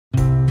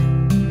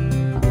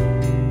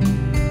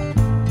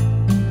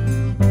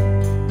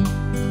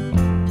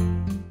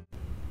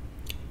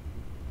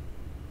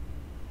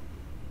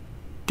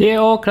Dear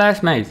all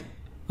classmates,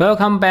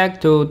 welcome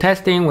back to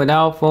Testing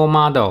Without Full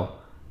Model.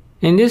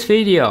 In this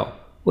video,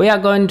 we are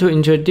going to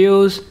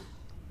introduce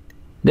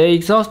the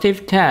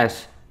exhaustive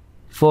test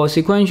for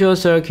sequential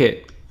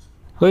circuit,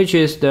 which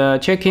is the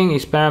checking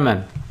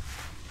experiment.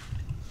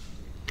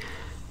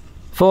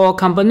 For a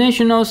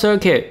combinational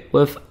circuit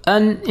with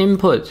n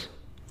inputs,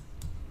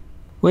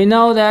 we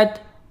know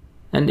that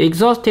an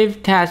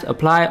exhaustive test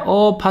applies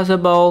all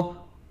possible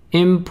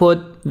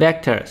input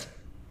vectors.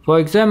 For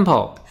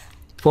example,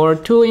 for a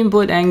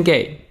 2-input AND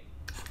gate,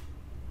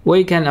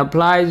 we can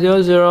apply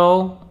 0,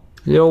 0,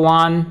 0,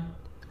 1,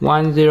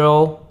 1,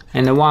 0,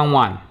 and 1,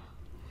 1.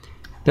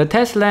 The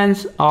test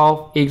length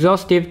of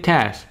exhaustive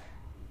test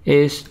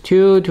is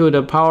 2 to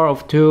the power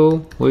of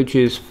 2, which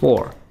is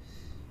 4.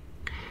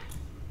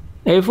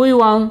 If we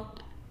want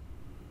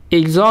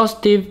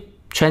exhaustive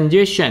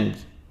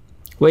transitions,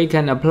 we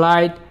can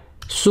apply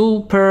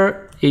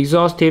super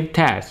exhaustive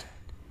test.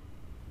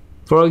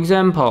 For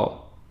example,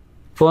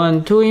 for a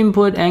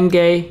 2-input AND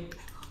gate,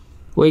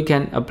 we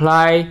can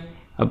apply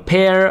a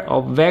pair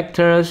of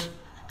vectors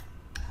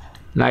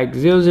like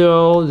 0,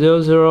 0,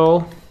 0,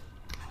 0,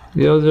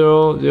 0,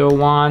 0, 0,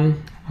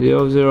 1,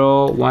 0,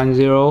 0, 1,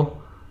 0,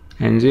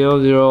 and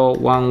 0, 0,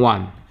 1,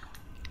 1.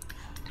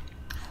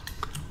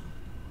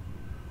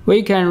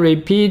 We can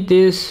repeat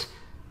this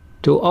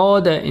to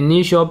all the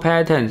initial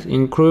patterns,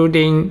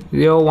 including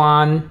 0,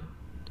 1,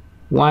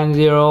 1,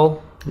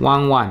 0,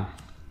 1, 1.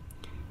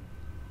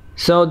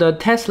 So the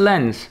test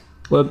length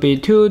will be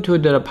 2 to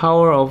the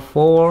power of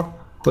 4,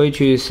 which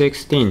is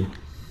 16.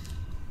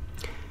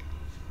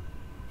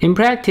 In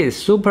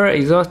practice, super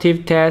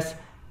exhaustive test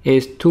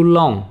is too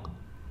long,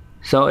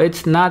 so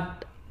it's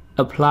not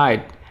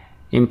applied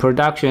in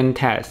production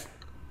tests.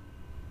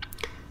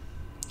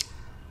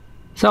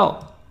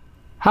 So,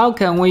 how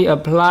can we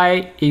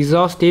apply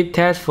exhaustive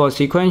test for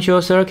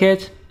sequential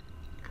circuits?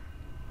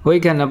 We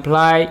can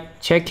apply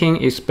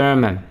checking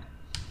experiment.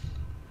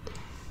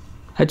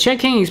 A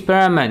checking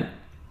experiment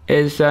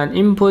is an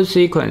input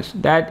sequence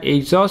that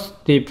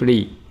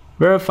exhaustively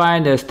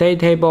verifies the state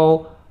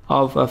table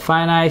of a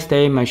finite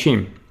state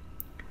machine.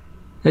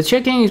 The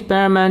checking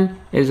experiment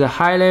is a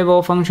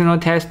high-level functional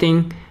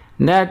testing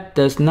that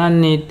does not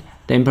need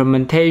the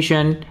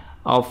implementation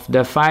of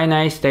the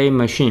finite state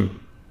machine.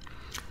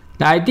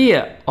 The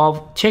idea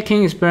of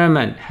checking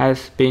experiment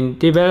has been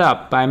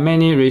developed by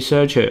many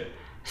researchers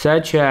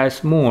such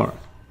as Moore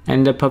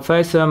and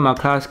Professor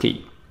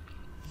McCluskey.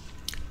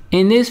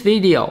 In this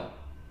video,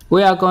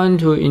 we are going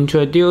to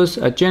introduce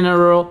a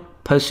general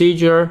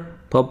procedure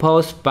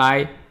proposed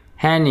by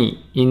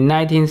Haney in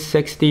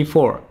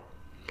 1964.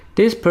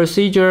 This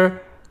procedure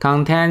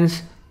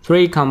contains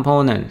 3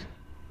 components.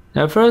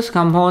 The first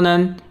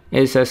component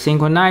is a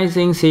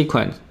synchronizing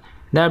sequence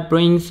that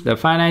brings the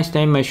finite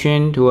state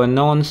machine to a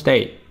known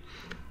state.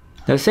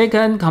 The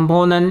second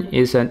component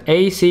is an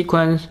A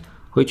sequence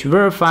which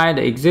verifies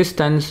the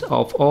existence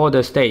of all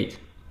the states.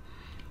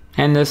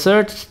 And the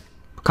third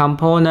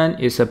component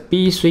is a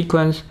B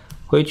sequence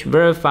which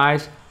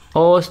verifies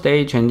all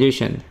state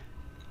transitions.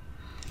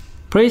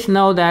 Please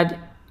note that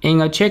in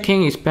a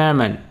checking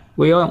experiment,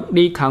 we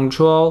only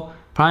control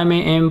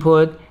primary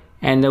input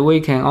and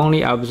we can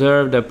only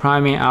observe the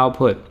primary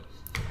output.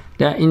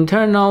 The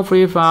internal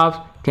flip-flops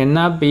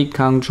cannot be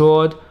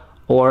controlled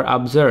or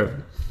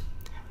observed.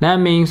 That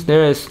means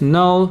there is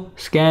no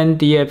scan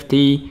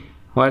DFT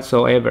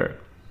whatsoever.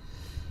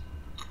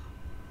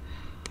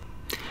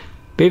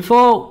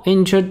 Before we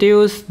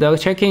introduce the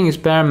checking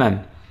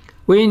experiment,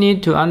 we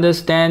need to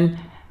understand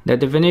the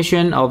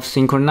definition of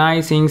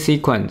synchronizing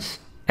sequence,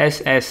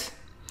 SS.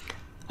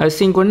 A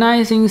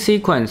synchronizing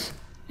sequence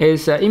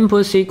is an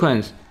input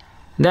sequence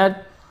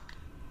that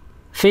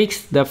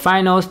fixes the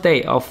final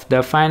state of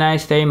the finite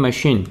state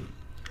machine,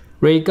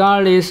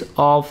 regardless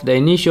of the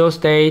initial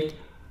state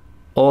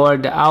or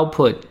the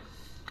output.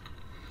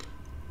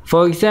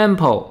 For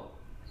example,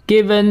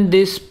 given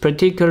this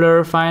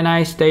particular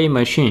finite state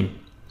machine,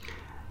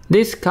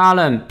 this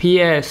column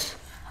PS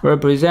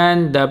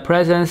represents the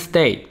present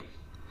state.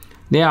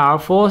 There are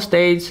 4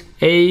 states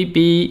A,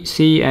 B,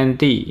 C, and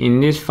D in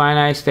this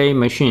finite state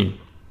machine.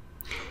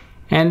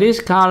 And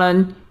this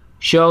column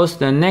shows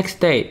the next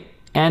state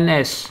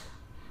NS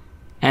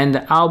and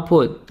the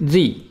output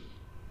Z,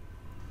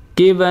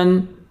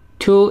 given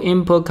 2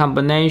 input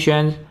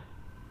combinations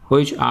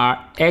which are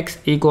X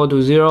equal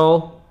to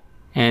 0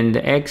 and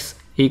X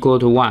equal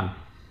to 1.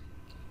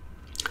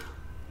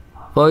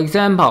 For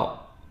example,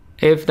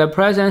 if the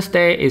present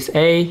state is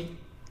A,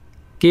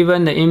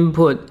 given the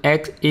input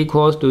X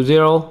equals to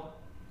 0,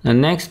 the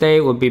next state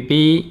will be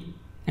B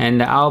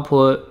and the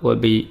output will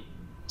be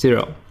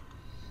 0.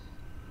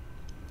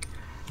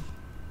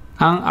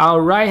 On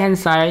our right hand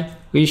side,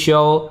 we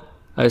show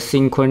a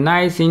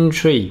synchronizing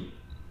tree.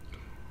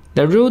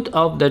 The root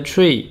of the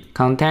tree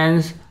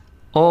contains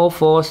all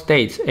 4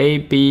 states A,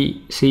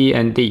 B, C,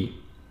 and D.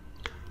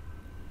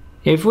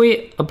 If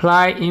we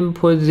apply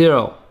input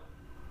 0,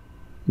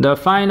 the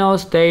final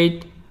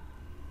state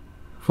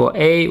for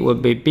A will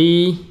be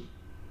B,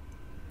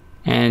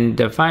 and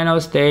the final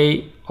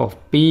state of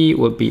B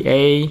would be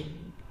A,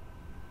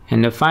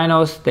 and the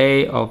final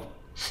state of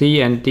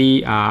C and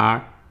D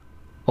are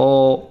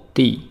all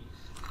D.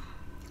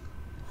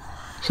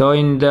 So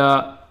in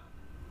the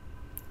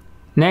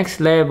next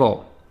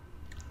level,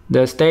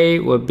 the state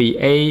would be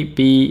A,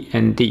 B,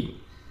 and D.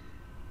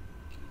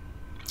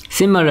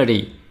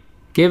 Similarly,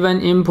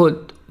 given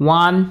input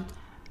 1,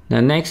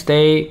 the next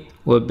state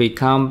will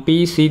become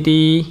B, C,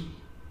 D,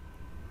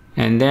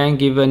 and then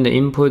given the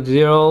input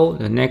 0,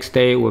 the next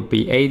state will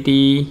be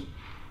AD.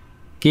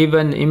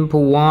 Given the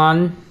input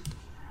 1,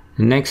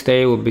 the next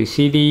state will be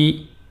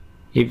CD.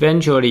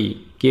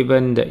 Eventually,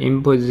 given the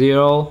input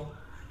 0,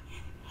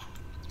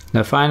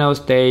 the final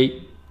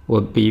state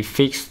will be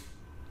fixed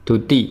to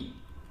D,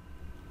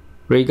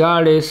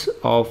 regardless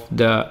of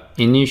the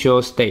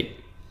initial state.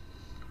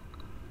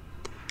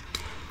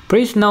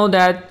 Please note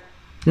that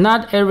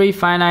not every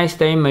finite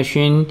state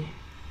machine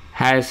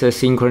has a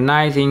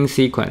synchronizing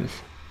sequence,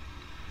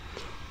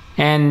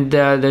 and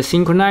the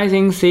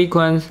synchronizing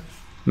sequence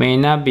may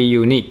not be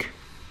unique.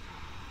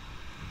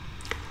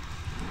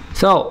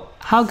 So,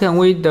 how can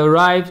we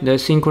derive the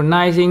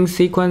synchronizing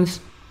sequence?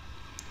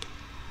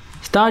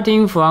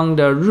 Starting from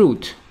the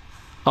root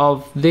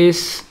of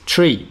this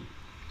tree,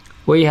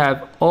 we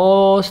have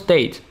all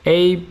states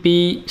A,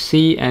 B,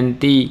 C, and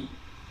D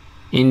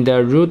in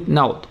the root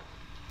node.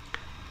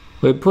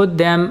 We put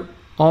them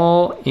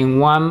all in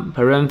one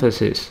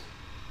parenthesis.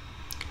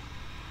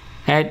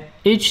 At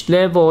each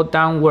level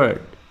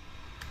downward,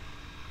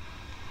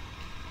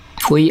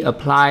 we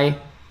apply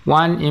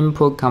one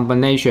input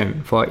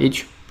combination for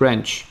each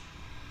branch.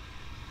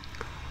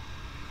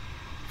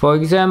 For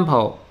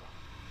example,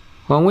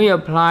 when we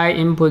apply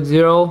input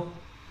 0,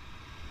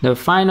 the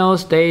final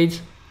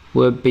states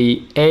will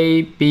be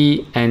A,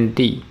 B, and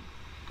D.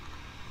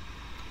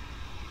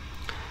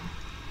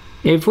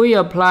 If we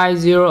apply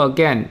 0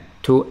 again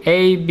to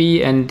A,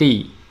 B, and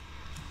D,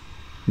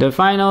 the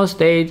final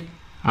states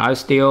are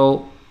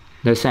still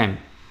the same.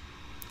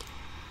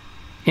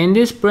 In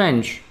this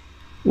branch,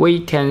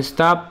 we can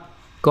stop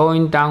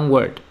going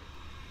downward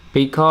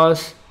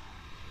because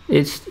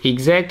it's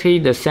exactly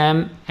the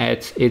same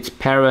as its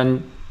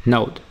parent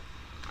node.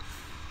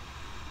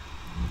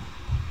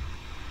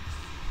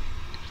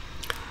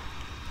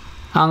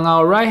 On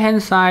our right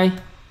hand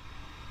side,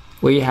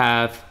 we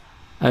have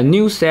a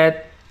new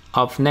set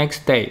of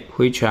next state,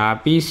 which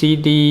are B, C,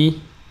 D,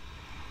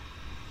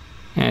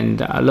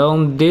 and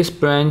along this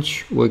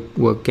branch we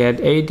will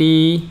get AD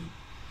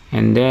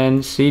and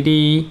then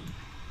CD.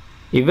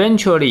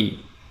 Eventually,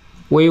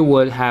 we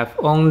would have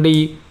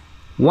only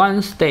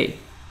one state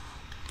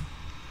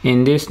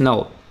in this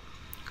node.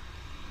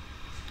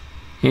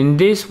 In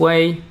this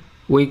way,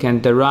 we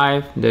can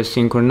derive the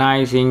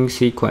synchronizing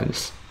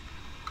sequence.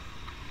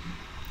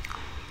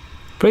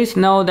 Please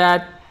note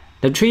that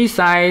the tree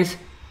size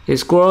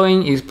is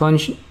growing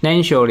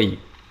exponentially,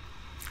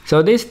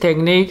 so this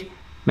technique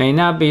may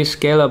not be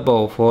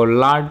scalable for a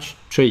large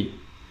tree.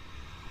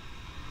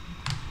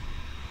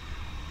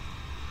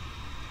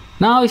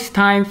 Now it's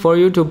time for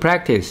you to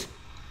practice.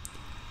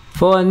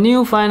 For a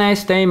new finite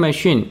state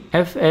machine,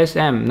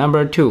 FSM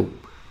number 2,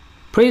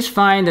 please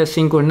find the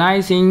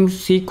synchronizing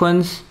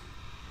sequence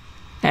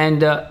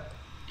and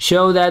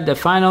show that the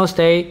final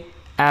state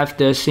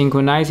after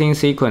synchronizing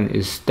sequence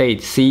is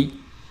state C.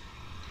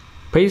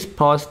 Please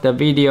pause the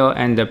video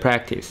and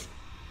practice.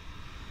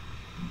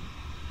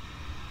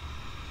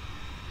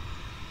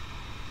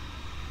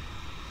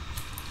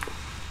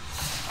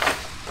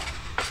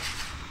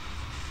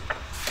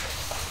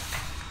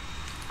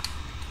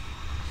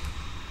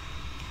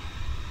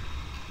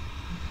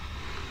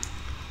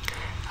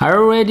 Are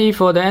you ready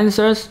for the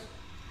answers?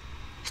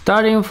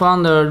 Starting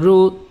from the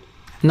root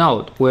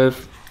node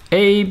with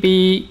A,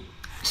 B,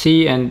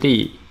 C, and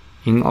D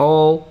in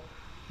all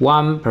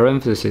one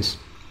parenthesis.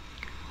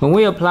 When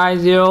we apply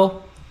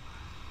 0,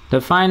 the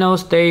final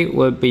state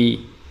will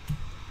be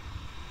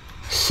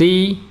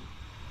C,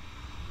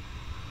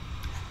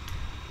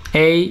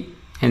 A,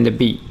 and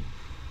B.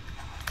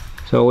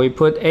 So we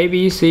put A,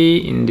 B, C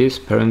in this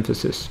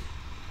parenthesis.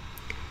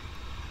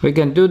 We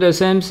can do the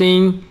same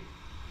thing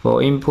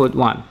for input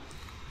 1.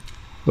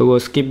 We will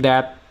skip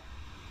that.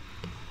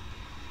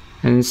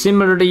 And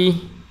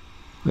similarly,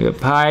 we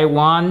apply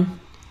 1,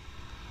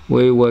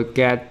 we will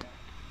get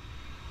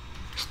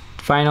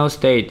final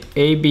state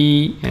A,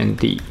 B, and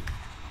D.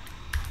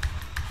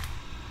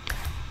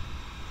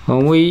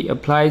 When we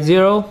apply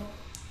 0,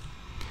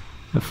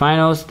 the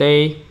final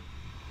state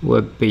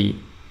will be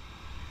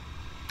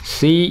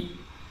C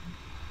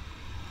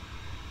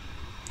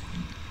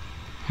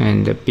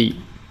and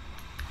B.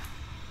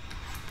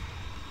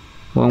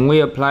 When we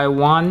apply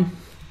 1,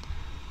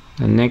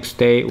 the next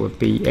state will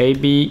be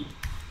AB.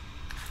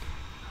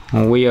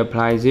 When we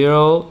apply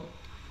 0,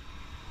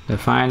 the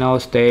final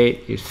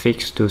state is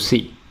fixed to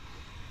C.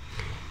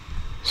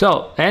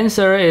 So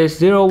answer is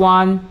 0,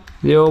 1,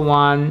 0,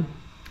 1,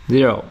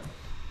 0.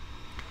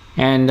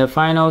 And the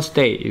final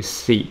state is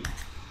C.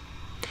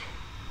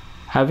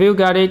 Have you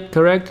got it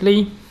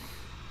correctly?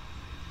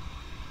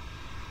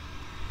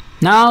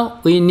 Now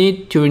we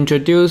need to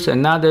introduce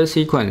another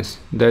sequence,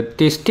 the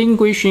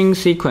distinguishing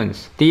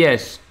sequence,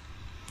 DS.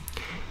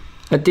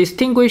 A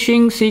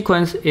distinguishing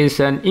sequence is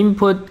an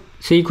input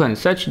sequence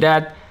such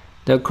that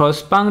the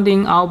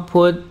corresponding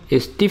output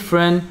is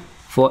different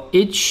for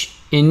each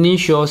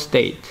initial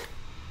state.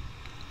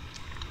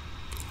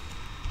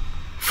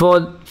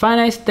 For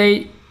finite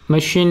state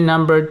machine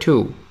number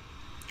 2,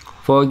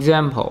 for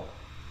example,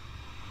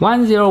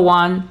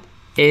 101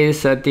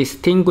 is a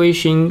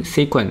distinguishing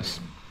sequence.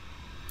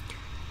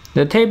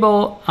 The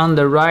table on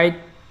the right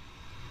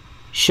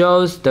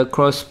shows the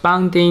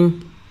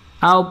corresponding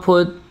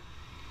output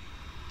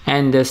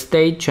and the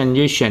state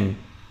transition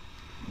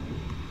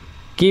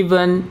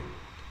given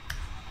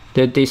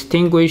the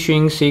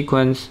distinguishing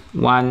sequence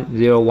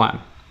 101.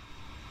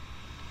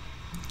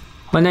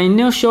 When the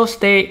initial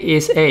state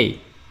is A,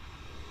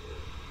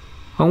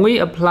 when we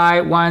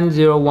apply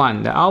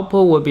 101, the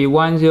output will be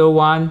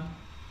 101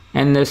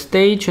 and the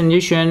state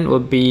transition will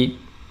be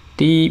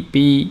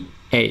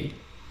dBA.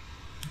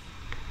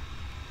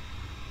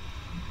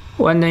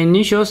 When the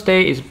initial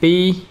state is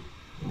B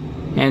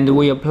and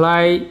we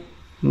apply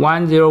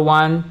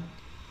 101,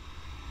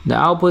 the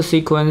output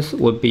sequence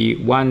would be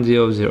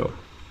 100.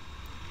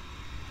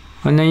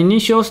 When the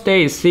initial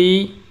state is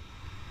C,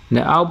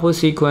 the output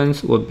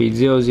sequence would be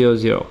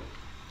 000.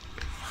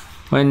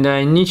 When the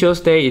initial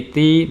state is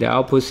D, the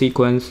output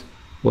sequence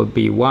would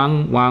be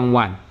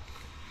 111.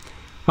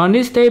 From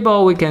this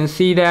table, we can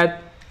see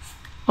that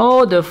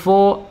all the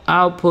 4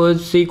 output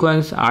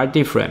sequences are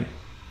different.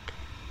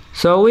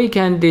 So we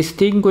can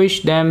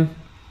distinguish them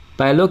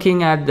by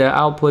looking at the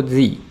output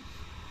Z.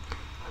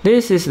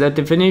 This is the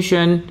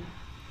definition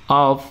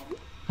of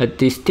a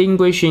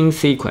distinguishing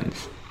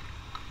sequence.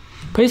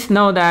 Please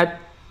note that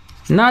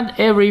not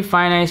every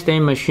finite state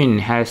machine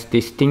has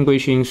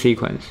distinguishing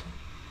sequence,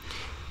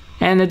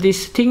 and the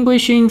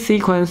distinguishing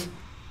sequence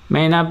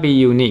may not be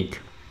unique.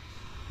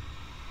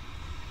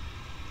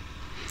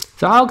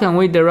 So how can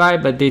we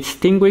derive a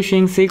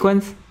distinguishing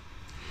sequence?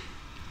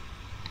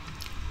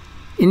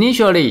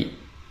 Initially,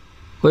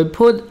 we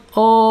put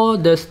all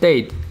the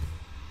states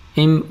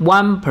in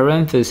one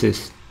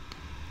parenthesis,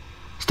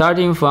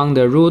 starting from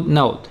the root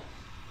node,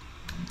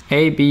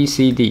 A, B,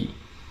 C, D.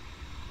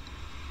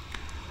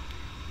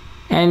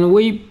 And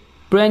we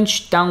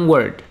branch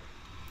downward.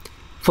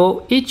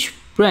 For each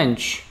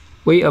branch,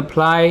 we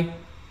apply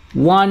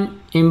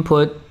one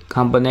input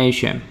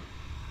combination.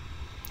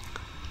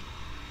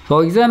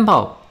 For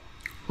example,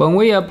 when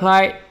we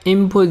apply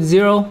input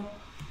 0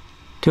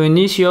 to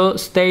initial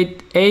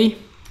state A,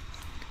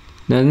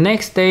 the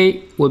next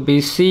state would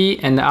be C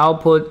and the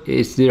output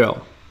is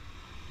 0.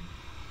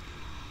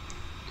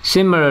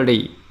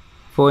 Similarly,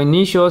 for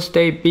initial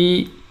state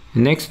B, the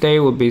next state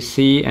would be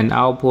C and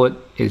output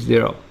is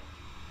 0.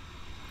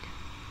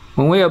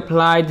 When we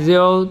apply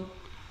 0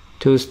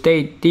 to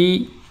state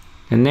D,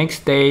 the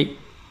next state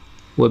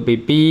would be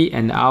B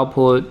and the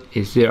output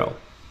is 0.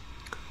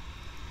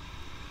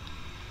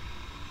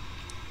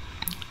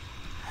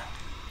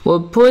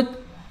 We'll put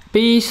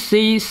B,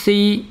 C,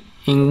 C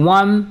in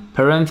one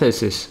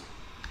parenthesis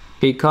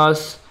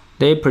because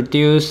they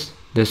produce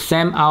the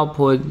same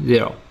output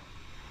 0.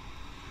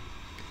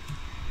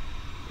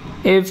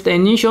 If the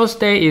initial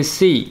state is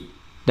C,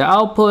 the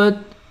output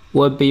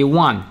would be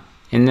 1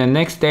 and the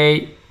next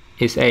state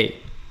is A.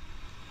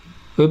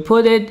 We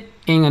put it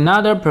in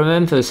another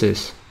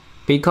parenthesis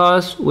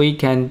because we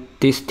can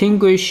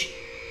distinguish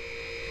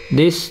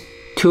these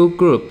two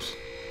groups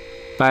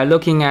by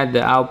looking at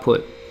the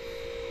output.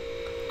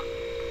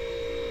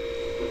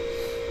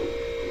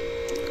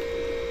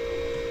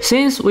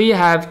 Since we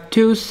have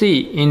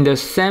 2C in the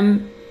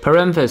same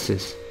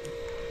parenthesis,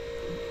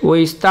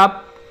 we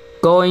stop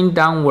going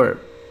downward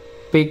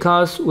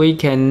because we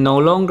can no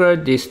longer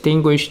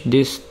distinguish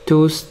these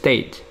two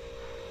states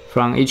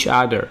from each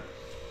other.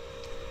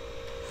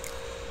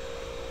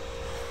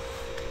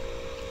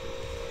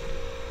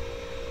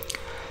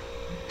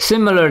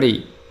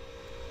 Similarly,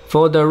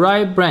 for the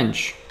right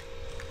branch,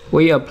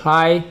 we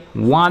apply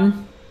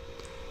 1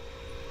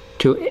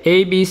 to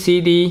A, B,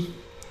 C, D.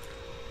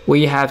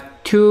 We have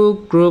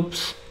two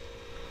groups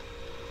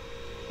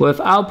with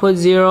output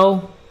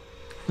 0,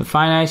 the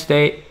finite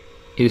state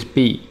is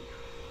B.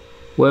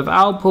 With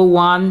output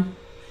 1,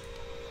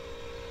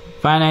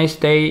 finite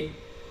state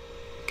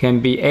can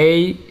be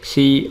A,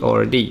 C,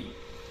 or D.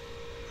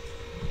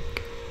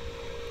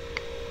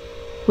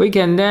 We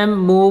can then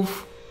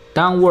move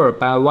downward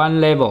by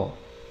one level.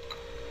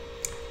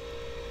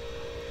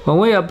 When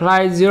we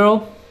apply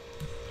 0,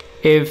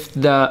 if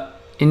the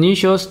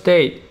initial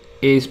state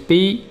is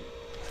B,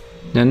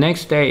 the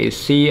next state is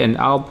C and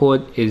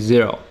output is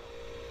 0.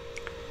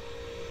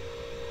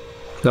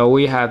 So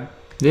we have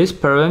this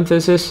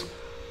parenthesis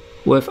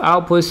with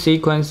output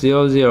sequence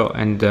 0, 0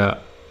 and the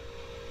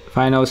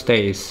final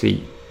state is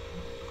C.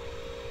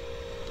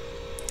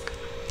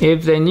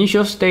 If the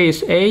initial state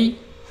is A,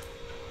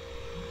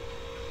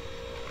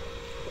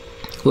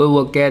 we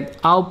will get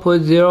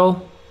output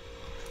 0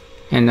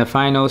 and the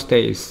final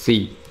state is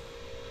C.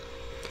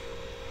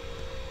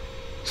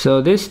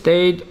 So this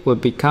state will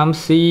become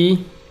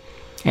C,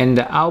 and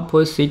the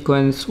output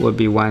sequence will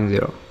be 1,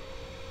 0.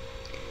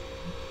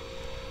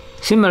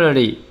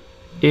 Similarly,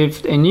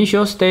 if the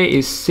initial state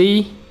is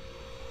C,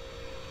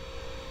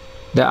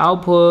 the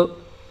output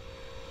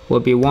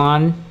will be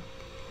 1,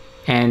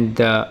 and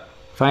the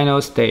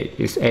final state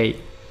is A.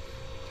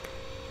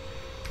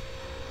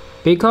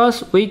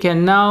 Because we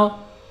can now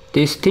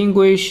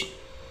distinguish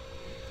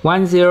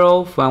 1,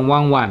 0 from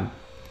 1, 1,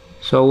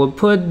 so we'll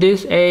put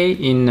this A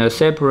in a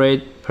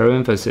separate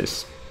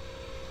parenthesis.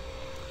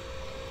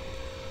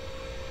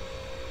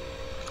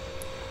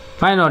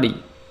 Finally,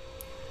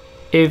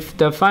 if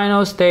the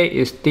final state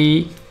is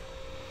D,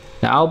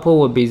 the output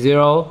will be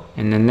 0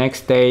 and the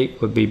next state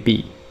will be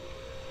B.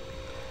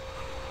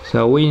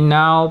 So we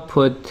now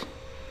put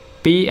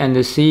B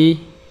and C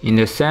in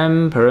the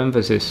same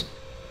parenthesis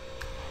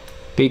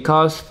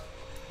because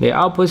the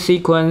output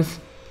sequence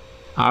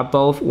are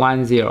both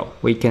 1, 0.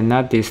 We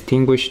cannot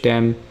distinguish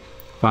them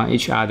from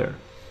each other.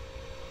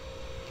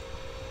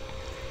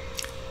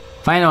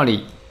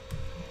 Finally,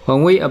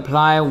 when we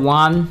apply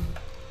 1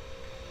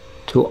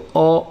 to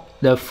all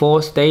the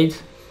 4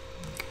 states,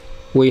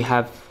 we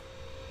have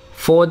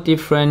 4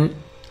 different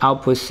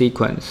output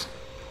sequences.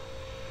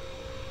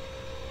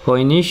 For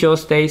initial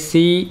state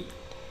C,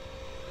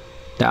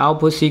 the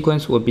output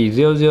sequence will be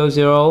 0, 0,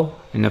 0,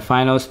 and the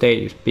final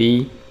state is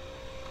B.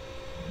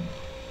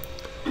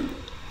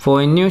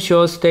 For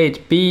initial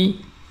state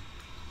B,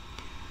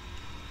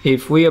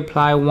 if we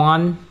apply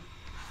 1,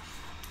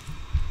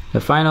 the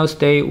final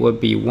state will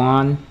be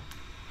 1,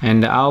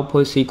 and the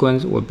output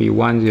sequence will be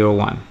 1, 0,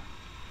 1.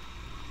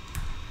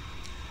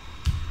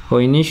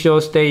 For initial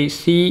state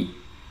C,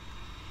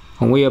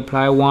 when we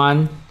apply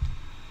 1,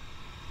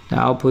 the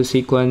output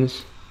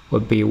sequence will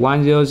be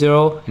 1, 0,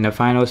 0, and the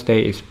final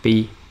state is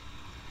B.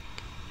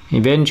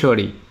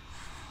 Eventually,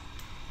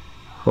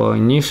 for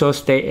initial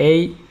state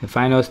A, the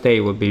final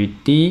state will be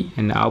D,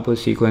 and the output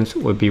sequence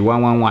will be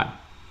 1, 1, 1.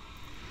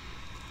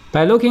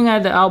 By looking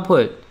at the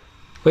output,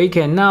 we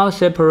can now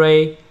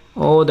separate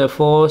all the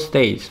 4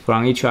 states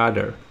from each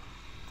other.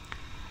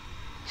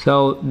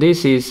 So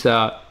this is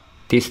a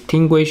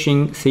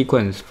distinguishing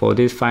sequence for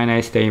this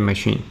finite state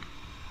machine.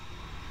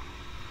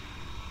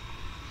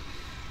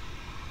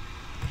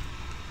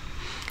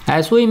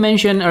 As we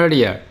mentioned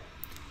earlier,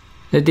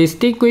 the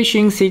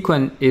distinguishing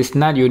sequence is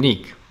not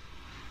unique.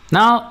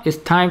 Now it's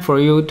time for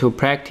you to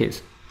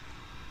practice.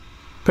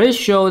 Please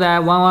show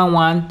that 1, 1,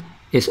 1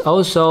 is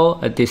also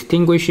a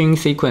distinguishing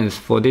sequence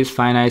for this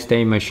finite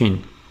state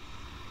machine.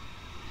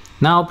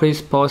 Now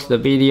please pause the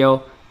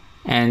video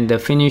and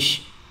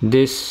finish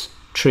this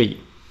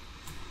tree.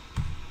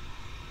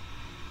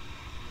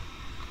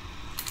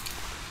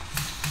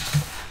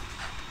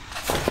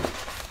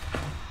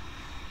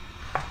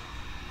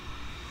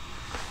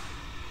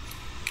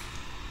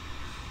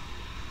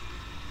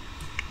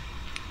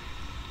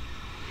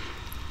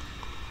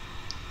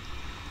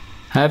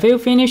 Have you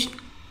finished?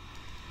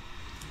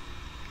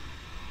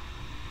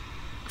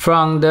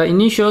 From the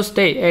initial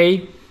state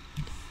A,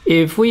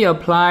 if we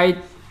apply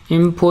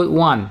input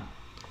 1,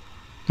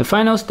 the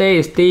final state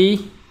is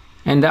D,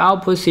 and the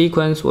output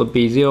sequence will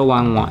be 0,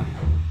 1, 1.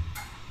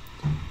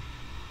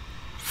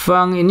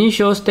 From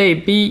initial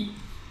state B,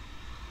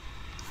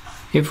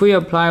 if we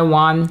apply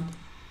 1,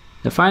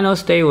 the final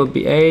state will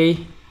be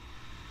A,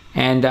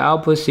 and the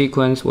output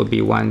sequence will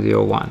be 1,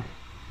 0, 1.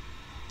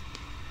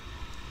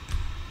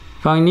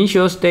 From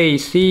initial state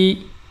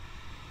C,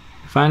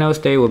 final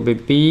state will be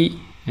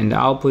B, and the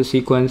output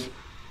sequence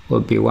will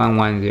be 1,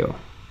 1, 0.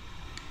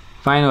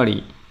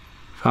 Finally,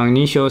 from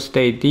initial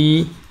state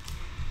D,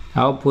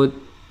 output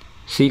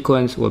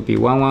sequence will be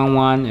 1, 1,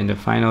 1, and the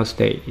final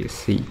state is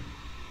C.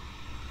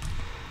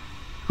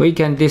 We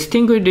can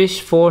distinguish these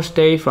 4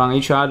 states from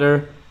each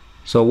other,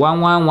 so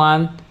 1, 1,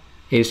 1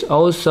 is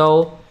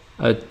also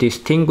a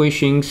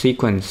distinguishing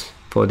sequence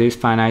for this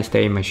finite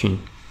state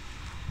machine.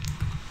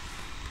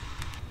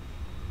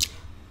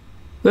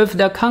 With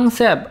the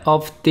concept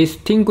of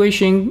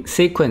distinguishing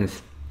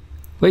sequence,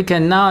 we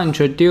can now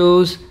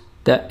introduce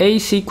the A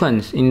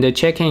sequence in the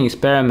checking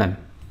experiment.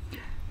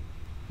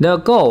 The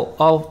goal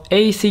of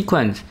A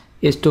sequence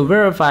is to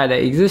verify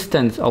the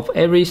existence of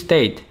every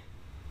state.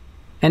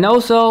 And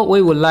also,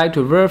 we would like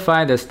to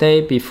verify the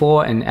state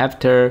before and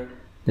after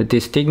the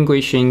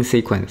distinguishing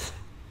sequence.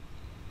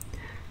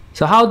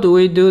 So how do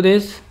we do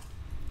this?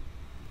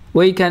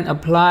 We can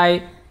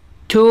apply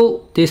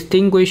 2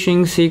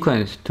 distinguishing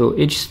sequences to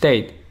each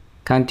state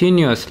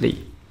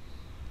continuously.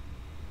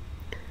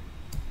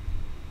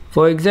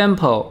 For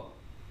example,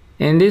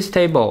 in this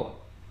table,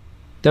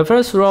 the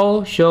first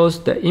row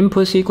shows the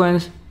input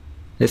sequence,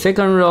 the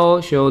second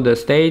row shows the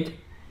state,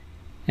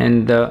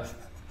 and the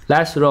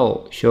last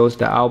row shows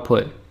the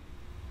output.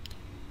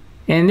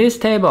 In this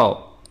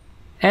table,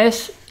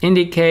 S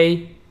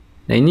indicates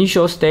the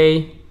initial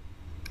state,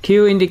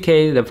 Q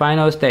indicates the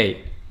final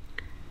state,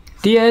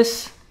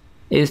 DS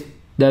is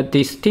the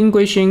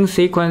distinguishing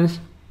sequence,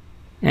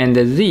 and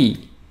the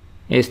Z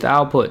is the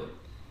output.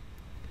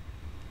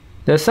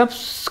 The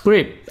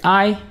subscript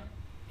I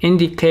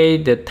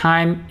indicate the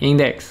time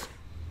index.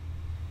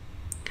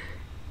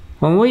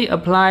 When we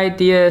apply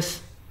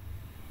DS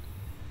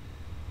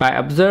by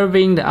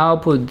observing the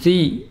output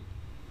Z,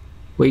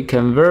 we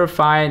can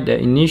verify the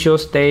initial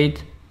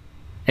state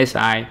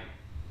SI.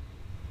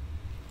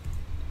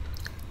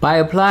 By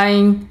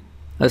applying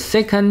a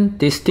second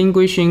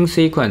distinguishing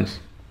sequence,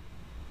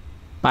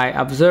 by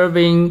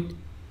observing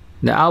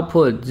the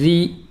output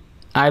Zi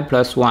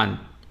plus 1,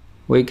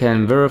 we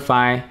can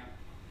verify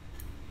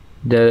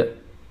the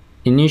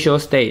initial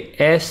state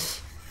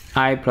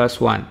Si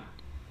plus 1,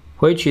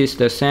 which is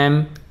the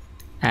same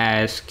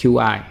as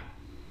Qi.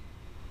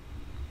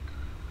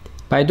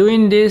 By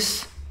doing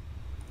this,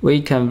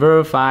 we can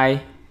verify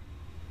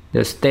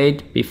the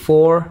state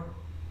before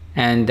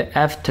and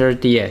after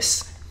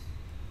DS.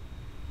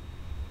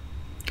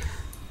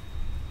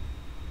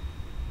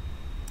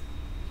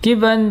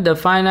 Given the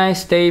finite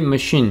state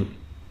machine,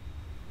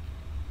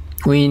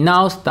 we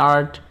now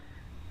start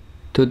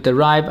to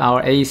derive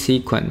our A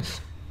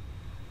sequence.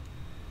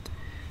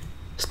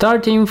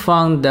 Starting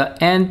from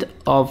the end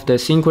of the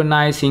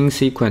synchronizing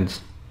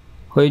sequence,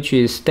 which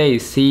is state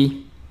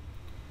C,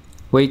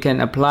 we can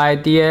apply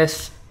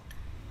DS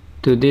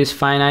to this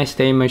finite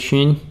state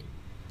machine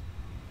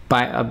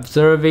by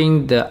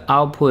observing the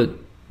output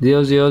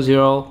 0, 0,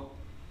 0.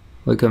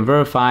 We can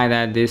verify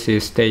that this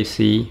is state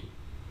C.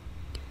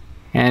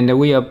 And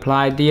we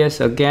apply DS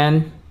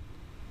again.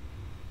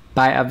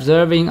 By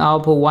observing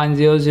output 1,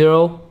 0,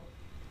 0,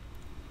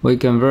 we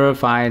can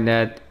verify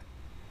that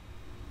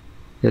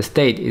the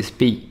state is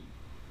B.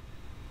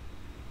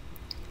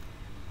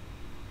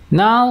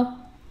 Now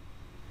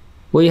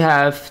we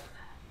have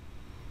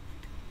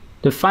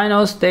the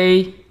final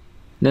state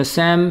the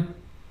same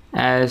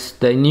as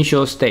the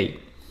initial state.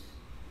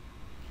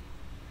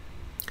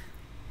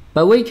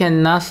 But we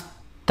cannot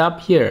stop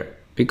here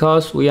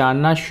because we are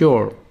not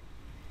sure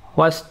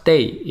what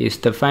state is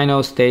the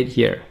final state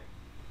here.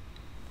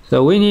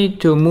 So we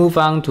need to move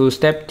on to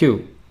step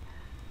 2.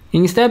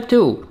 In step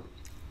 2,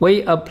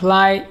 we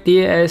apply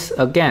DS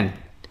again.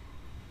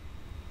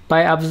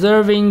 By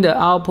observing the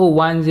output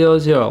 1, 0,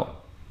 0,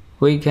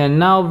 we can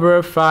now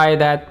verify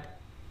that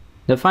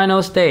the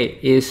final state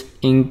is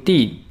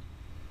indeed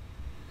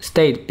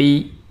state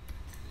B.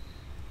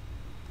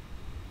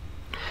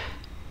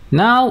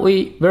 Now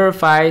we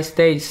verify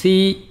state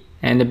C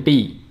and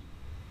B.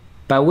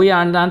 But we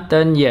are not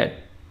done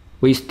yet.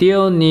 We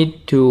still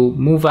need to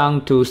move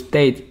on to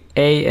state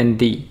A and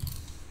D.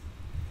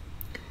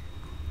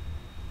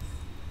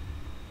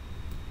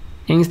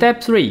 In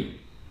step 3,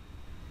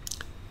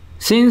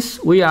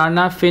 since we are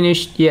not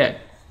finished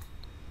yet,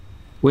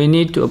 we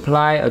need to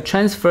apply a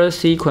transfer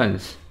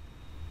sequence.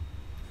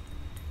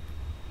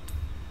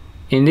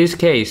 In this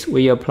case,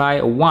 we apply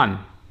a 1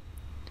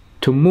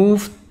 to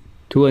move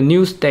to a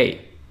new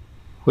state,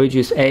 which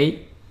is A.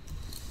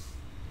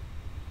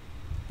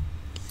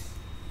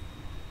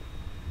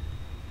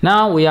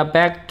 Now we are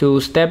back to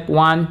step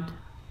 1.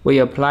 We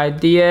apply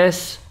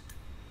DS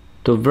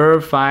to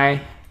verify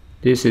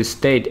this is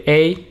state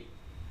A,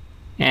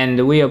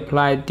 and we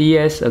apply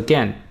DS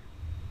again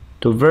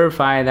to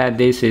verify that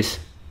this is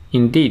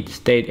indeed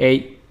state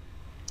A.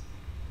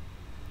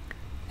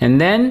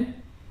 And then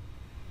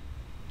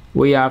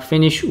we are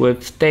finished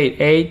with state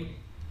A.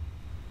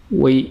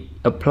 We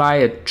apply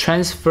a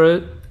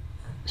transfer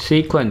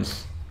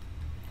sequence,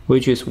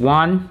 which is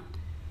 1,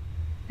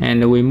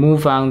 and we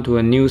move on to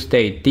a new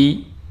state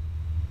D.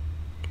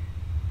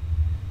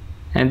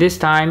 And this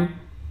time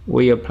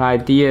we apply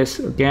DS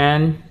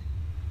again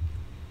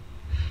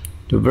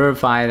to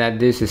verify that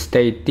this is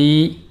state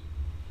D,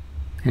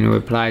 and we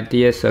apply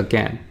DS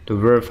again to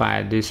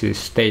verify this is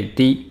state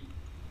D.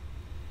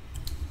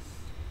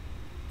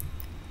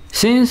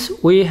 Since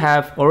we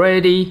have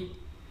already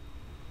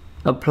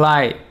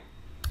applied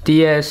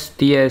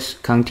DS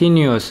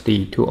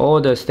continuously to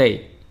all the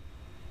states,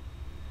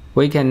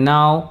 we can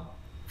now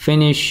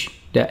finish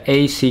the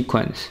A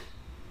sequence.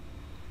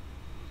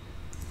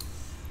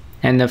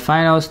 And the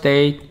final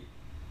state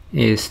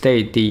is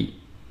state D.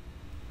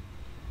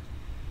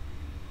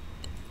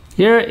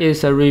 Here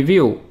is a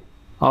review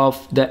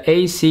of the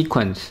A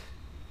sequence.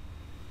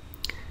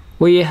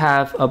 We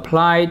have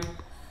applied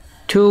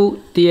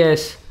 2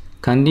 DS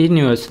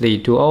continuously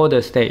to all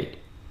the states.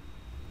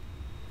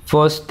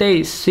 For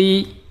state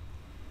C,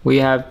 we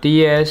have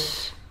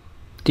DS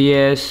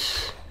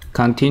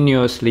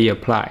continuously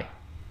applied.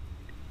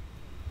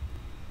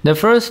 The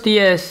first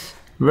DS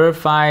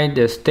verified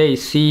the state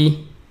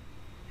C,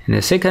 and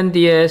the second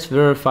DS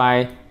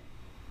verified.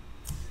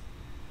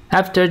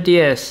 After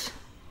DS,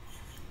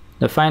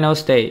 the final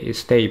state is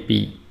state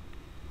B.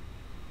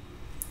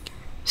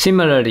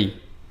 Similarly,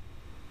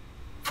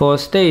 for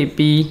state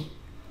B,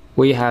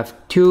 we have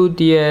 2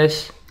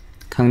 DS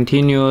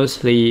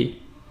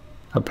continuously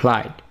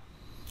applied.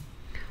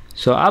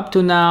 So up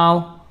to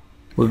now,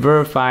 we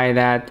verify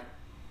that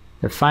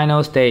the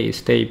final state is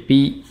state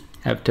B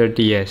after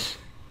DS.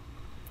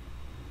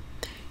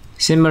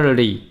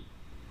 Similarly,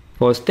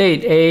 for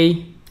state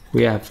A,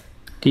 we have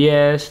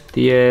DS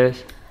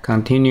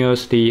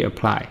continuously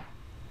applied.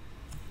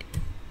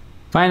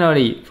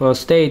 Finally, for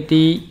state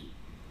D,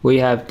 we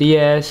have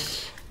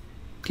ds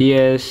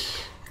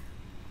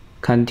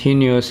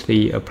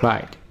continuously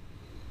applied.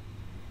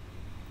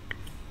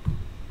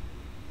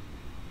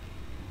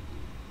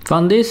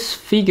 From this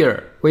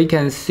figure, we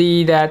can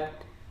see that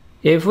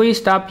if we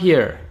stop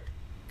here,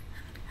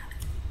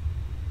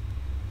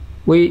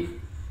 we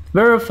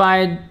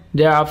verified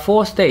there are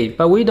 4 states,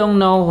 but we don't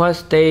know what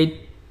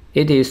state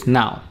it is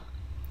now.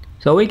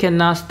 So we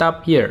cannot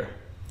stop here.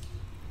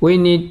 We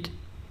need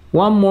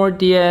one more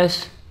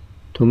ds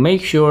to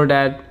make sure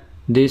that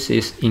this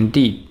is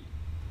indeed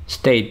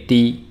state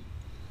D.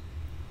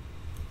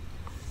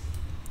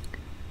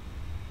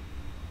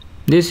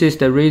 This is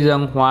the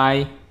reason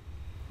why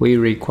we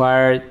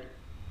require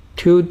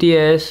 2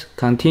 ds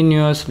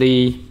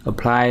continuously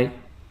applied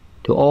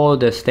to all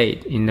the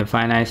states in the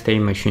finite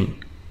state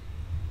machine.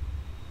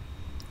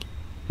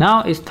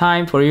 Now it's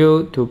time for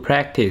you to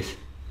practice.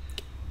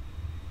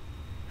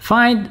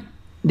 Find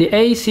the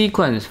A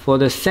sequence for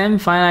the same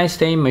finite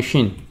state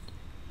machine,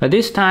 but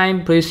this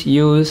time please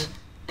use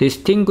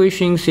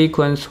distinguishing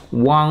sequence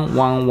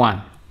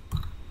 111.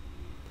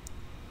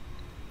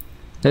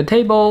 The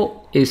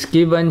table is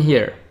given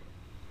here.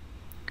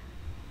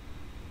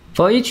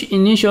 For each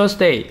initial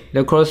state,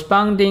 the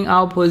corresponding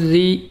output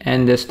Z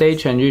and the state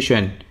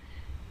transition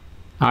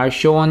are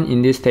shown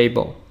in this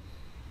table.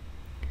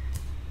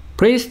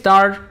 Please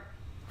start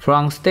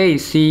from state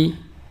C,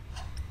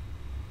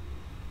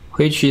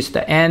 which is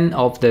the end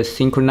of the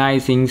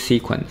synchronizing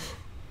sequence.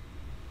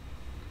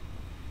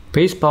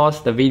 Please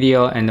pause the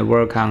video and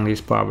work on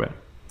this problem.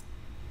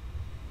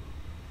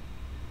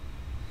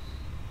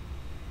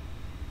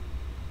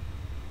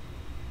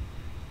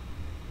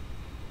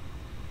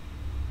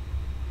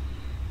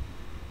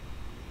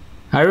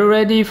 Are you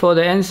ready for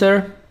the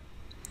answer?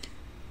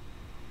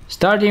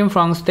 Starting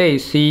from state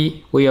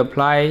C, we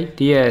apply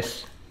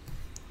ds.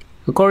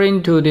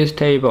 According to this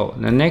table,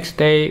 the next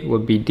state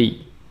would be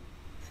D.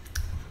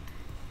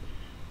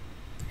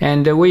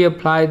 And we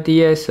apply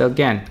ds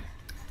again.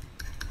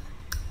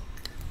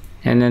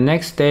 And the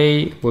next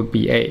state would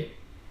be A.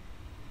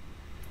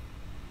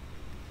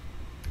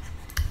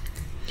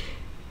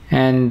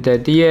 And the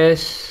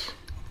ds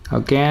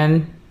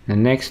again, the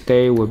next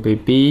state would be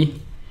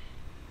B.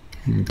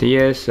 And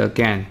ds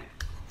again,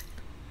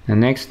 the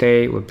next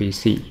state would be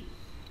C.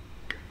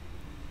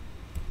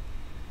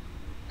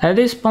 At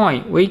this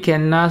point, we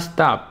cannot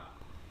stop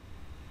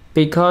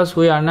because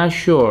we are not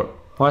sure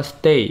what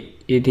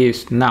state it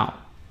is now.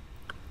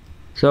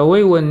 So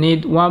we will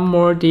need one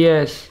more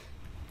ds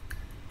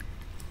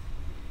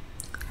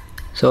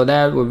so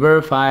that we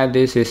verify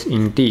this is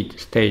indeed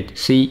state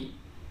C.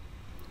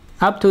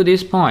 Up to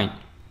this point,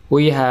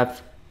 we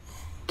have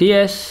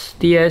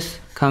ds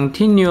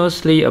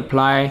continuously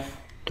apply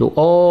to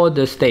all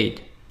the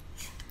state.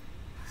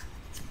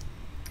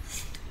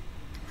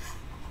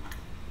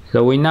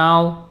 So we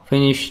now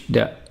finish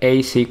the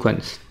A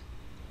sequence.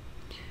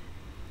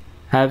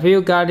 Have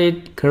you got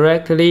it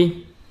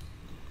correctly?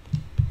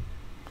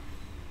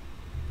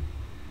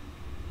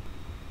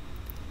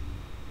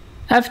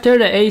 After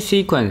the A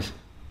sequence,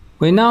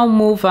 we now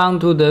move on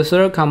to the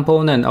third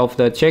component of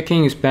the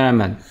checking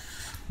experiment,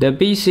 the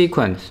B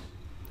sequence.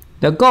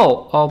 The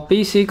goal of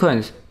B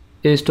sequence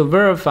is to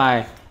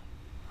verify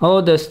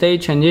all the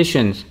state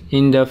transitions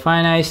in the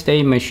finite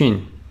state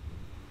machine.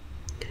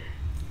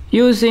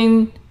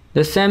 Using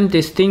the same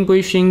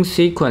distinguishing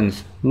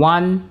sequence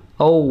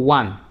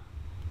 101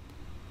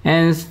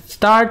 and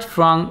start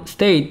from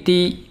state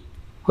D,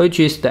 which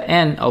is the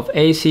end of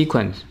A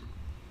sequence.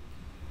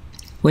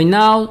 We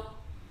now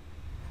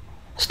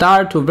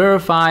start to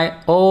verify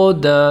all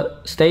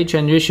the state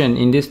transition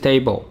in this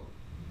table.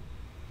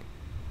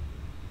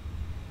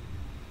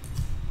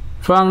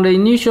 From the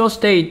initial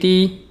state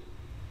D,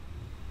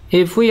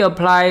 if we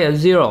apply a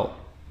 0,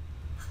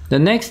 the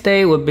next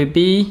state would be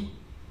B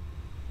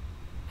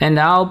and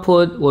the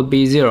output would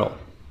be 0.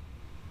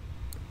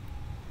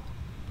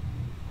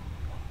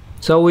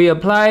 So we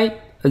apply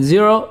a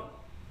 0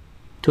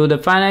 to the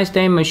finite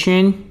state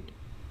machine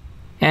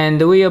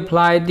and we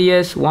apply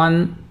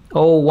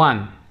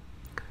DS101.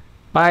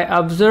 By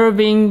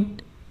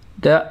observing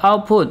the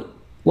output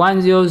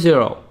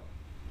 100,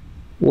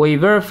 we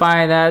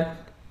verify that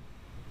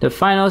the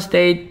final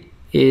state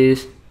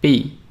is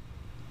B.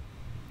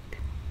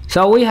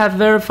 So we have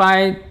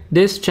verified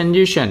this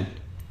transition.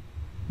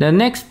 The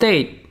next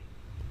state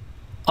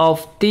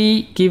of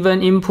D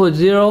given input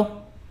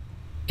 0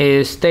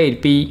 is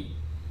state B.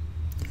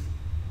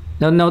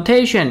 The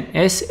notation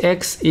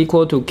Sx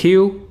equal to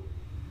Q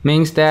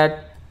means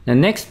that the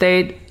next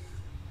state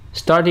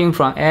starting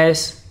from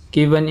S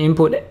given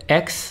input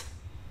X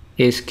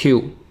is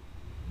Q.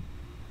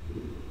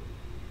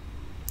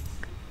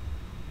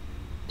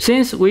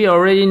 Since we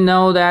already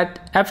know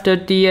that after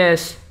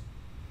DS,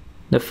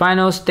 the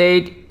final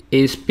state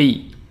is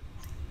B,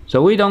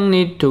 so we don't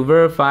need to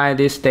verify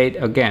this state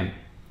again.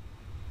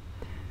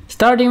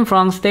 Starting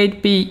from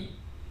state B,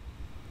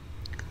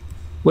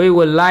 we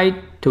would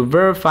like to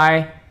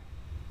verify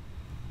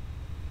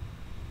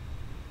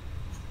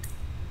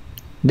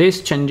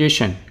this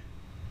transition.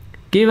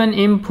 Given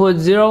input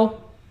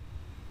 0,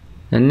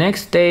 the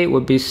next state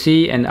would be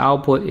C and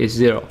output is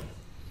 0.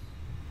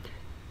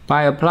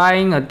 By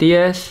applying a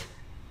DS,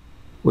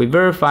 we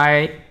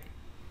verify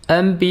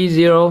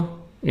NB0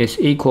 is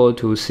equal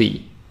to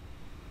C.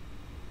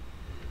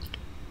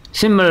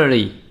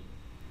 Similarly,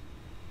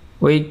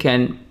 we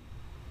can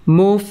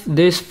move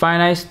this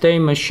finite state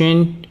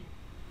machine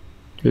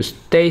to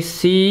state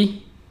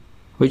C,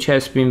 which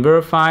has been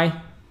verified,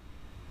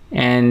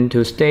 and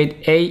to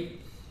state 8.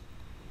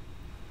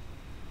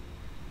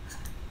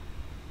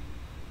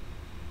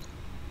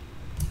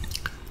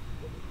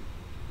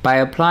 By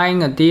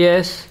applying a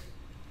DS,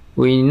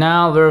 we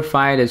now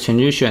verify the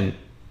transition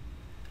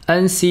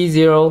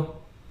NC0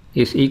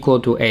 is equal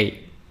to 8.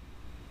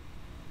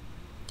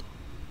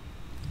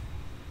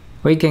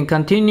 We can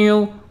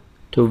continue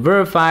to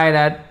verify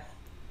that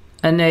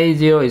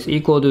NA0 is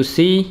equal to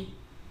C,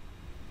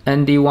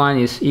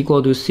 ND1 is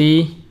equal to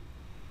C,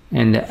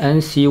 and the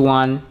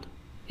NC1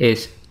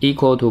 is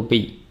equal to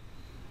B.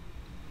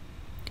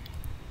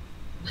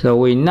 So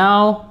we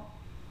now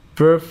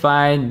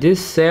verify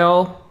this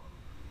cell,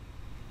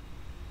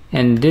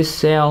 and this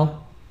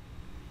cell,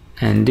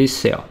 and this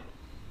cell.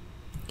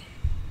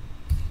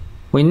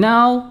 We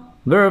now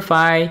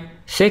verify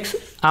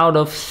 6 out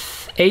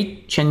of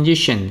 8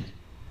 transitions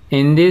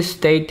in this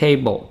state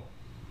table.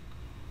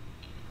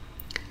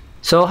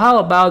 So how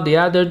about the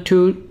other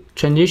 2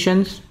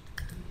 transitions?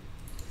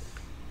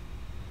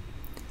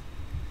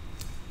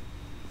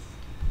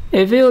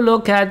 If you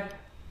look at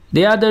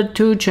the other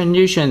 2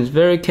 transitions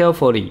very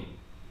carefully,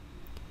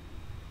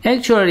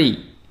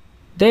 actually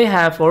they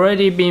have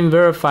already been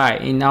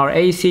verified in our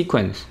A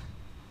sequence.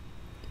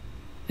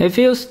 If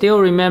you still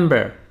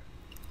remember,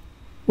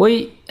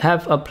 we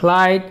have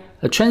applied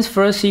a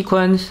transfer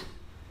sequence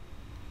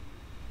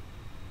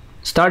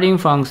starting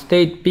from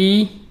state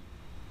B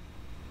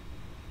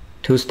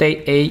to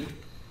state A.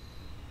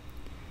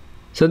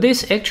 So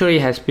this actually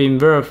has been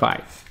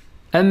verified.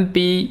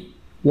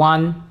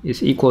 NB1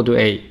 is equal to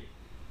A.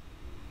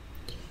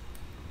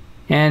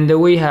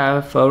 And we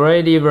have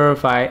already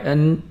verified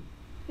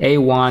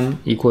NA1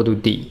 equal to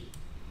D.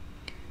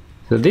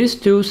 So these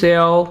 2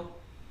 cells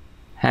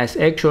has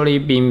actually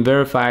been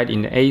verified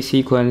in the A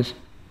sequence,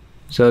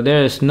 so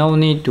there is no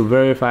need to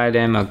verify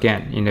them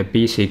again in the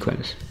B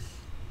sequence.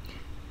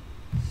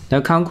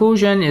 The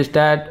conclusion is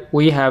that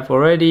we have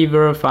already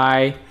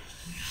verified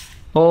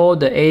all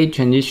the A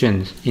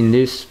transitions in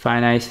this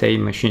finite state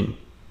machine.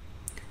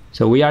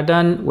 So we are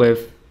done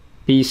with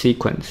B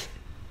sequence.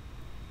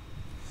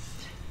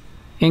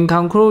 In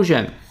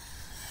conclusion,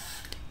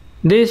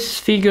 this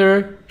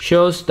figure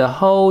shows the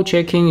whole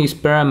checking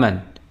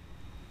experiment.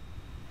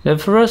 The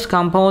first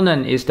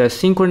component is the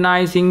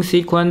synchronizing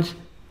sequence,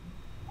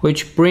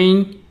 which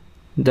brings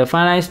the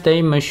finite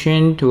state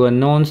machine to a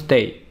known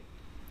state.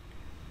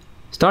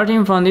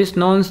 Starting from this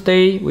known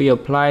state, we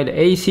apply the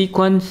A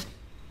sequence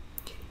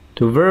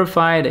to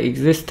verify the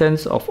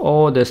existence of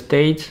all the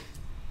states,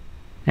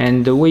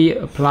 and we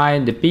apply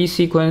the B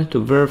sequence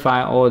to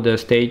verify all the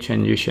state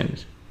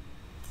transitions.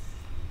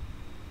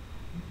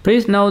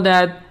 Please note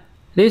that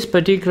this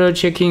particular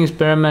checking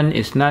experiment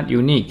is not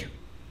unique.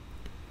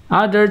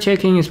 Other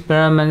checking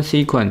experiment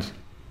sequence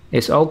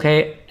is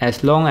okay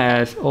as long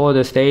as all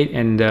the state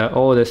and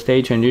all the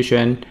state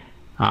transition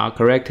are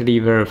correctly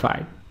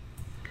verified.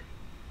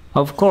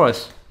 Of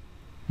course,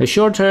 a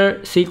shorter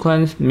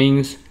sequence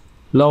means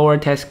lower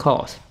test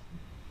cost.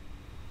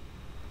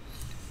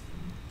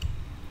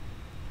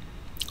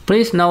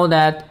 Please note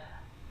that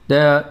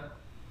the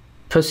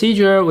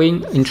procedure we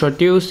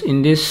introduced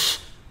in this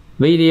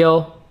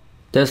video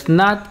does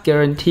not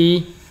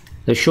guarantee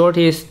the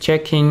shortest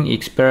checking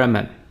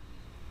experiment.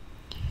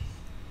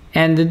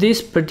 And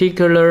this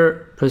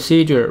particular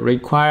procedure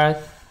requires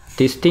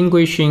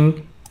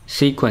distinguishing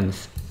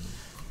sequence.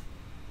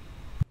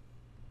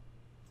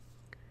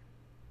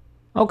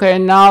 Okay,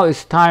 now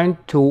it's time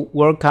to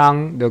work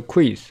on the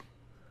quiz.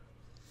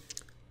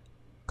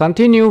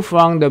 Continue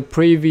from the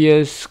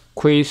previous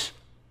quiz.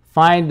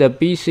 Find the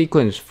B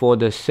sequence for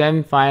the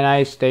same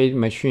finite state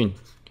machine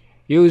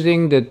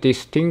using the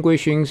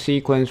distinguishing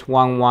sequence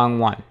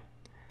 111.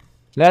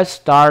 Let's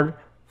start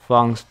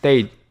from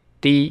state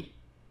D,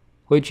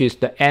 which is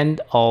the end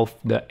of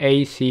the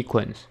A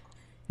sequence.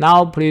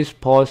 Now please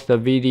pause the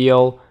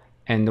video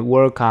and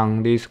work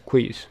on this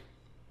quiz.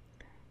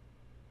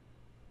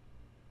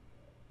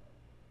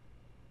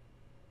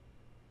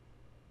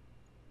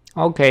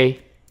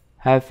 Okay,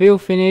 have you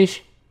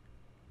finished?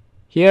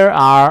 Here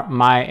are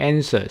my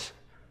answers.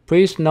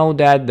 Please note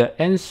that the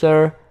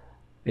answer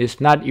is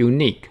not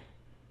unique,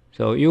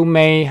 so you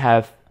may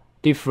have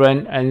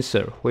different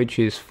answer, which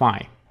is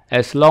fine,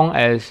 as long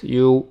as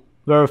you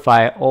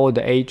verify all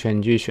the A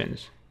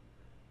transitions.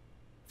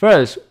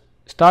 First,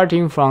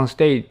 starting from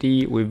state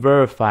D, we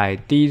verify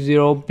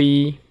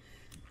D0B,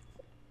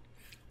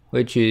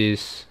 which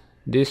is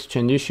this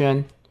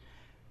transition,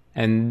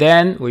 and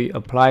then we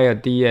apply a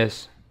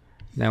DS.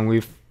 Then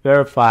we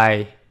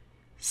verify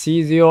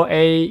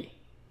C0A,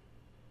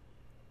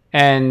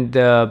 and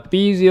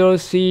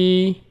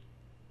B0C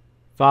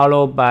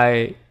followed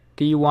by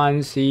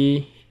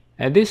D1C.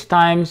 At this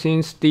time,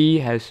 since D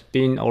has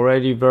been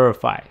already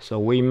verified, so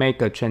we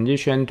make a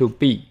transition to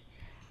B.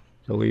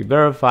 So we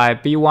verify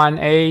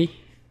B1A,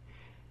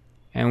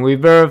 and we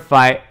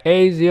verify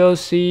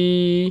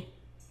A0C,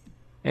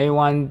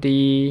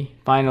 A1D,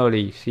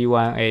 finally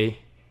C1A.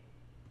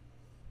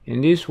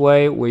 In this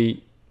way,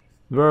 we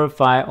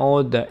verify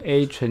all the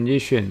A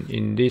transition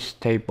in this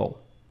table.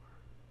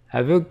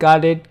 Have you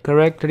got it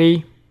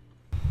correctly?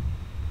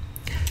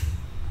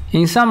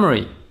 In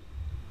summary,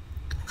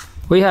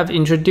 we have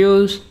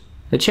introduced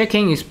the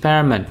checking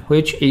experiment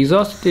which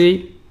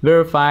exhaustively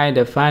verifies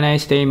the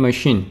finite state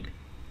machine.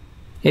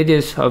 It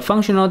is a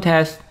functional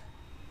test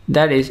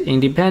that is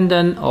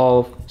independent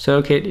of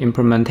circuit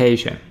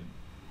implementation.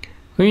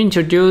 We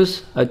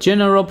introduce a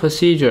general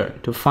procedure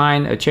to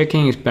find a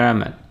checking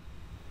experiment.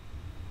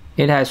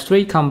 It has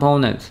three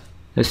components.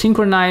 The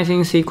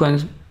synchronizing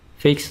sequence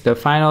fixes the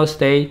final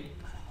state,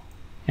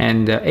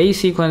 and the A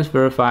sequence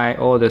verifies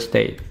all the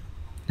state.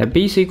 The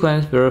B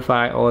sequence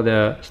verifies all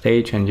the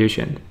state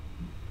transitions.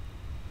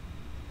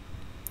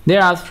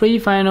 There are three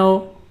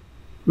final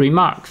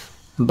remarks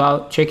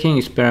about checking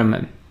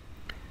experiment.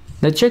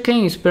 The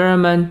checking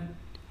experiment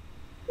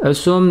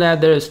assumes that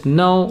there is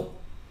no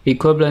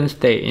equivalent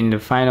state in the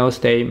final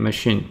state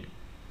machine.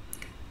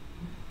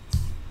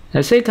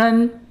 The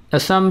second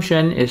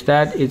assumption is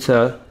that it's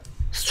a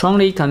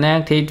strongly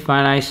connected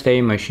finite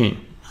state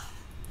machine.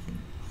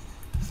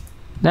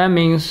 That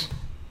means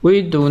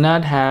we do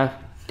not have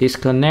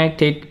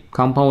disconnected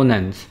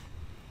components.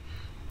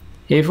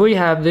 If we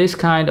have this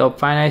kind of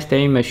finite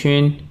state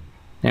machine,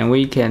 then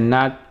we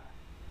cannot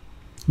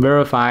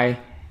verify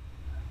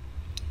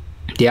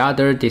the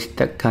other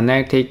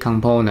disconnected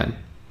component.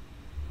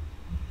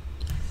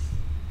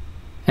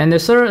 And the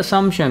third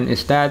assumption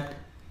is that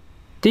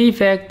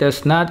defect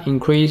does not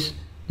increase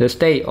the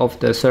state of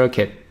the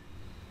circuit.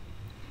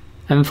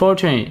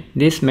 Unfortunately,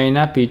 this may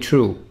not be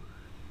true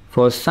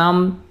for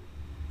some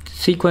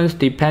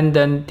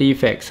sequence-dependent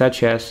defects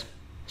such as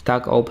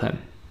stuck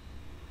open.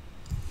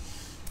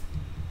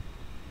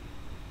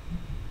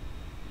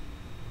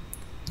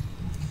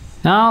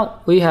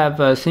 Now we have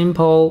a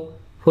simple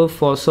food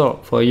for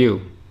thought for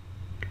you.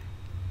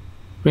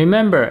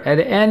 Remember, at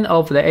the end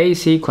of the A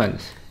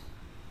sequence,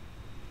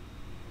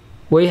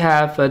 we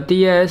have a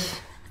DS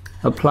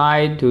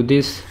applied to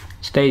this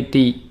state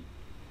D.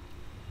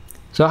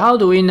 So how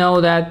do we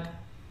know that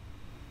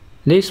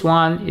this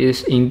one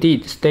is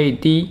indeed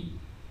state D?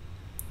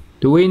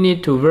 Do we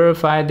need to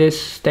verify this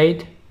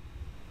state?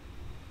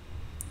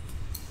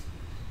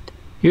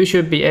 You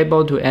should be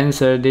able to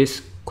answer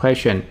this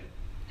question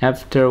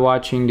after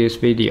watching this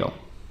video.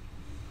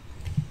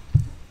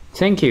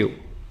 Thank you.